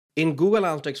In Google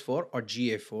Analytics 4 or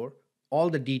GA4, all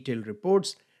the detailed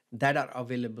reports that are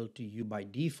available to you by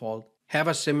default have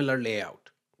a similar layout.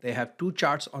 They have two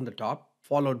charts on the top,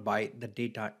 followed by the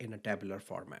data in a tabular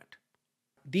format.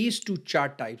 These two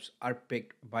chart types are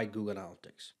picked by Google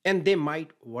Analytics, and they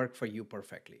might work for you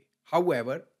perfectly.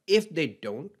 However, if they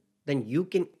don't, then you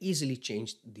can easily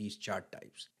change these chart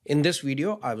types. In this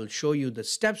video, I will show you the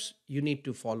steps you need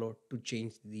to follow to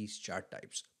change these chart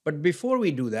types. But before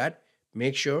we do that,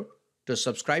 make sure to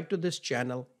subscribe to this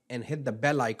channel and hit the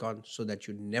bell icon so that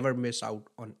you never miss out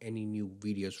on any new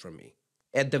videos from me.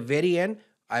 At the very end,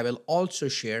 I will also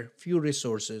share few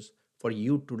resources for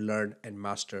you to learn and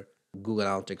master Google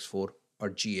Analytics 4 or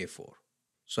GA4.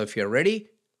 So if you're ready,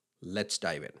 let's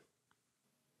dive in.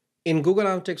 In Google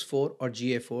Analytics 4 or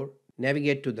GA4,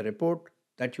 navigate to the report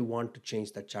that you want to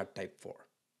change the chart type for.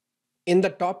 In the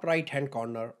top right hand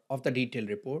corner of the detailed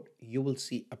report, you will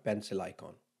see a pencil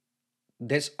icon.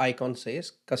 This icon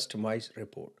says Customize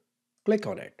Report. Click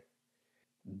on it.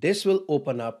 This will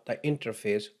open up the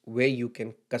interface where you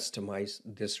can customize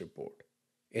this report.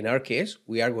 In our case,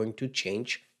 we are going to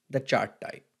change the chart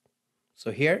type.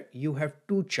 So here you have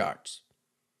two charts.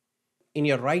 In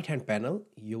your right hand panel,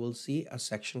 you will see a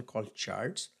section called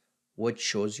Charts, which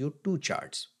shows you two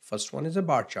charts. First one is a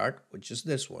bar chart, which is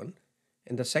this one,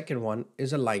 and the second one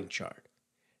is a line chart.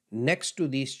 Next to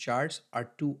these charts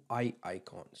are two eye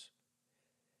icons.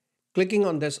 Clicking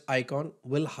on this icon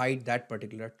will hide that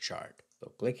particular chart.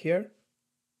 So click here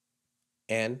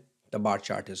and the bar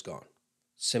chart is gone.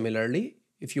 Similarly,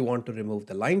 if you want to remove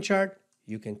the line chart,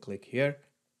 you can click here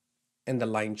and the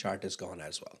line chart is gone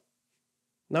as well.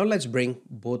 Now let's bring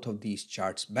both of these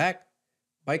charts back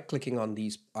by clicking on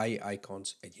these eye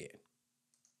icons again.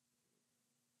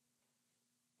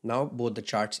 Now both the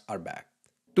charts are back.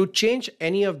 To change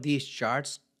any of these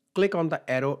charts, click on the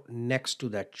arrow next to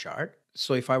that chart.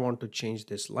 So if I want to change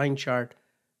this line chart,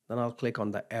 then I'll click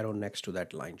on the arrow next to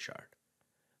that line chart.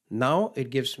 Now it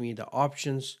gives me the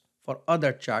options for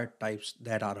other chart types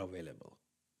that are available.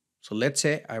 So let's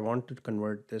say I want to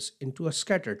convert this into a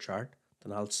scatter chart,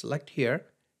 then I'll select here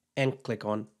and click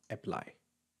on Apply.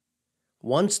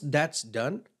 Once that's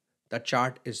done, the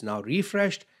chart is now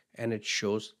refreshed and it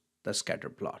shows the scatter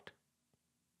plot.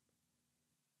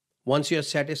 Once you're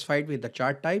satisfied with the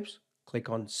chart types, click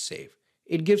on Save.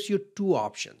 It gives you two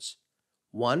options.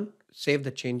 One, save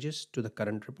the changes to the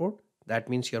current report. That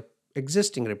means your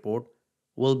existing report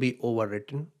will be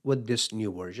overwritten with this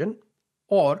new version,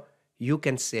 or you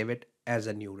can save it as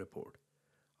a new report.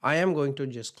 I am going to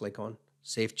just click on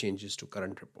Save Changes to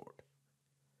Current Report.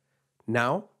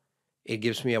 Now, it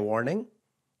gives me a warning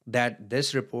that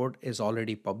this report is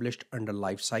already published under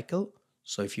Lifecycle.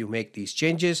 So if you make these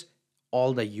changes,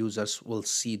 all the users will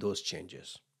see those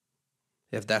changes.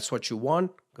 If that's what you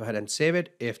want, go ahead and save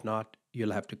it. If not,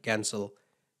 you'll have to cancel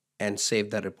and save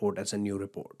the report as a new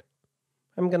report.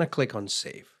 I'm going to click on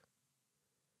Save.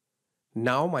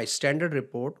 Now my standard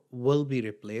report will be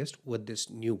replaced with this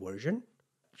new version,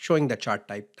 showing the chart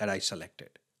type that I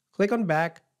selected. Click on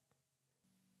Back.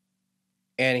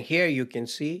 And here you can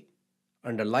see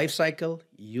under Lifecycle,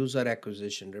 User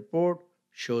Acquisition Report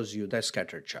shows you the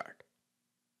scatter chart.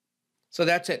 So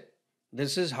that's it.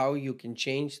 This is how you can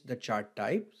change the chart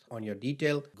types on your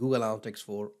detailed Google Analytics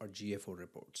 4 or GA4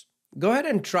 reports. Go ahead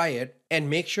and try it and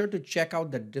make sure to check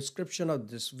out the description of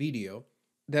this video.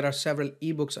 There are several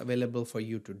ebooks available for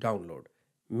you to download.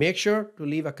 Make sure to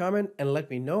leave a comment and let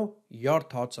me know your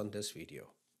thoughts on this video.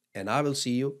 And I will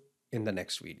see you in the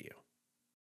next video.